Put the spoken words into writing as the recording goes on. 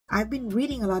I've been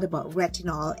reading a lot about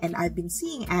retinol, and I've been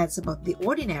seeing ads about the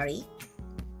Ordinary,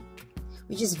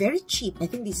 which is very cheap. I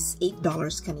think this is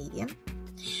 $8 Canadian.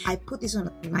 I put this on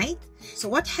at night. So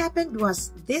what happened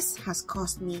was this has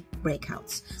caused me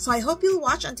breakouts. So I hope you'll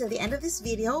watch until the end of this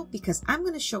video because I'm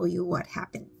going to show you what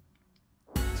happened.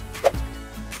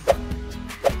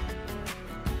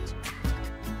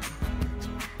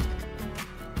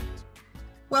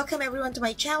 Welcome everyone to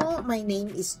my channel. My name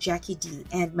is Jackie D,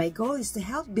 and my goal is to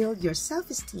help build your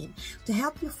self-esteem, to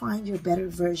help you find your better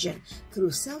version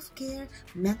through self-care,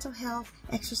 mental health,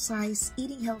 exercise,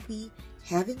 eating healthy,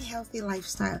 having a healthy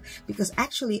lifestyle, because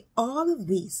actually all of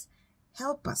these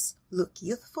help us look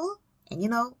youthful. And you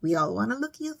know, we all want to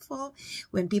look youthful.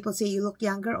 When people say you look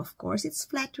younger, of course, it's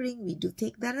flattering. We do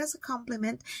take that as a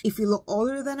compliment. If we look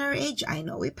older than our age, I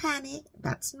know we panic.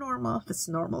 That's normal. That's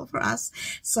normal for us.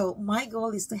 So my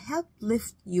goal is to help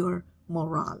lift your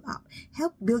morale up,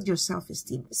 help build your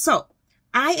self-esteem. So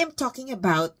I am talking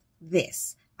about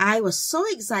this. I was so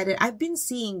excited. I've been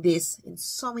seeing this in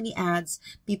so many ads.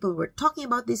 People were talking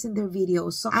about this in their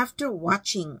videos. So after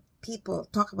watching people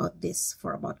talk about this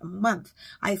for about a month,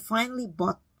 I finally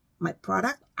bought my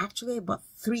product. Actually, I bought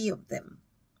 3 of them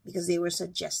because they were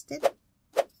suggested.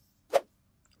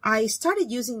 I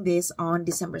started using this on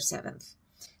December 7th.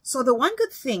 So the one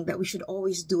good thing that we should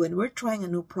always do when we're trying a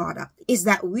new product is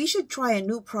that we should try a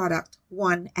new product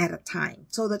one at a time,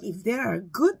 so that if there are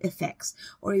good effects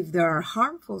or if there are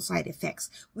harmful side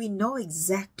effects, we know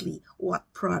exactly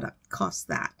what product caused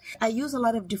that. I use a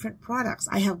lot of different products.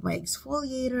 I have my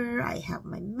exfoliator, I have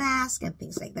my mask and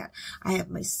things like that. I have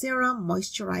my serum,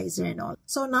 moisturizer and all.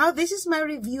 So now this is my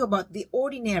review about the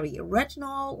Ordinary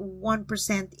Retinol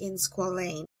 1% in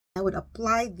Squalane. I would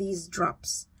apply these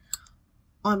drops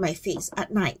on my face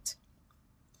at night.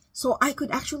 So I could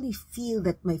actually feel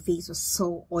that my face was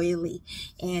so oily,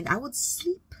 and I would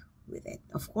sleep with it,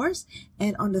 of course.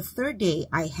 And on the 3rd day,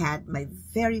 I had my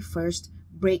very first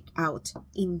breakout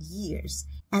in years.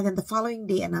 And then the following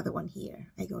day, another one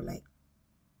here. I go like,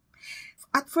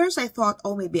 at first I thought,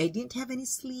 oh, maybe I didn't have any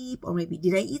sleep, or maybe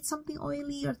did I eat something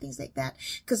oily or things like that,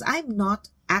 because I'm not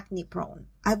acne prone.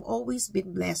 I've always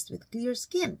been blessed with clear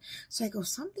skin. So I go,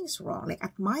 something's wrong. Like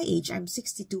at my age, I'm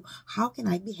 62. How can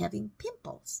I be having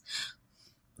pimples?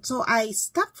 So I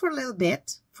stopped for a little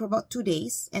bit, for about 2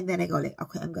 days. And then I go like,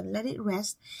 okay, I'm going to let it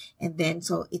rest. And then,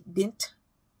 so it didn't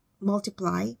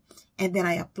multiply. And then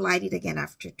I applied it again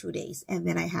after 2 days. And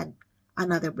then I had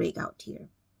another breakout here.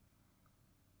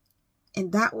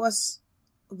 And that was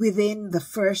within the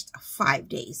first 5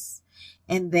 days.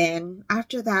 And then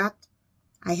after that,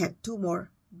 I had 2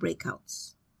 more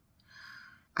breakouts.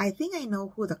 I think I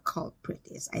know who the culprit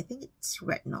is. I think it's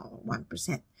retinol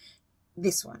 1%.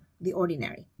 This one, the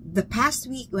Ordinary. The past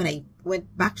week when I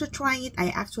went back to trying it, I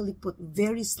actually put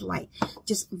very slight,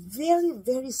 just very,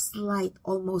 very slight,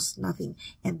 almost nothing.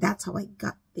 And that's how I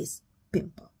got this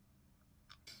pimple.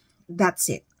 That's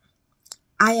it.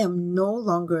 I am no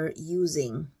longer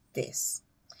using this.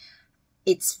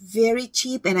 It's very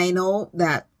cheap, and I know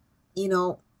that, you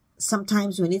know,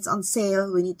 sometimes when it's on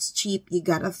sale, when it's cheap, you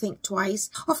gotta think twice.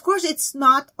 Of course, it's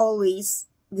not always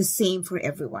the same for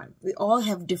everyone. We all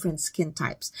have different skin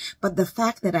types. But the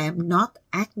fact that I am not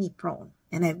acne prone,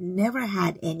 and I've never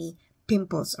had any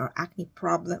pimples or acne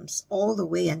problems all the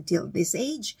way until this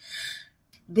age,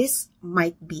 this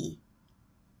might be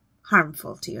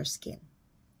harmful to your skin.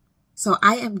 So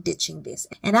I am ditching this.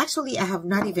 And actually, I have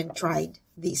not even tried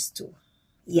these 2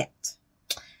 yet.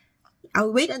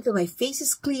 I'll wait until my face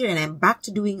is clear and I'm back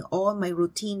to doing all my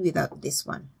routine without this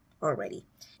one already.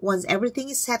 Once everything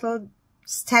is settled,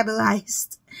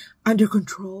 stabilized, under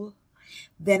control,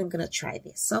 then I'm going to try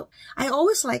this. So I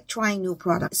always like trying new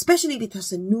products, especially if it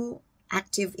has a new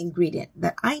active ingredient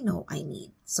that I know I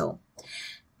need. So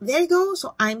there you go.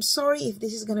 So I'm sorry if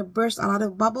this is going to burst a lot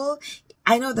of bubble.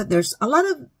 I know that there's a lot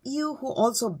of you who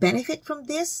also benefit from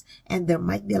this, and there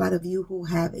might be a lot of you who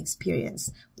have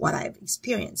experienced what I've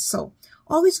experienced. So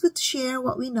always good to share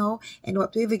what we know and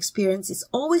what we've experienced. It's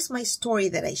always my story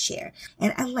that I share,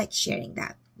 and I like sharing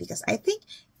that because I think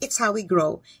it's how we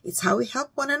grow. It's how we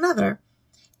help one another,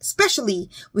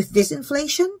 especially with this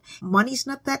inflation. Money's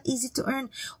not that easy to earn.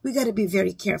 We got to be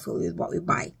very careful with what we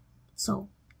buy. So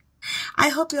I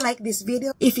hope you like this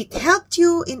video. If it helped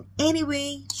you in any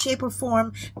way, shape, or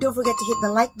form, don't forget to hit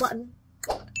the like button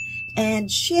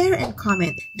and share and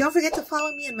comment. Don't forget to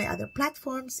follow me on my other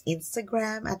platforms,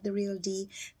 Instagram at The Real D,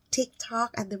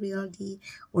 TikTok at The Real D,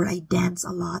 where I dance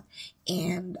a lot,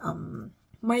 and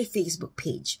my Facebook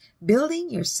page, Building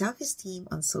Your Self-Esteem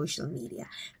on Social Media.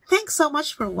 Thanks so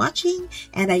much for watching,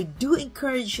 and I do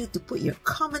encourage you to put your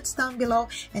comments down below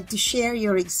and to share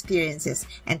your experiences.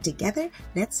 And together,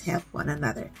 let's help one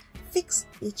another fix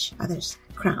each other's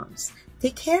crowns.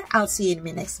 Take care. I'll see you in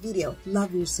my next video.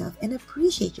 Love yourself and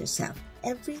appreciate yourself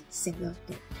every single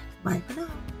day. Bye for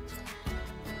now.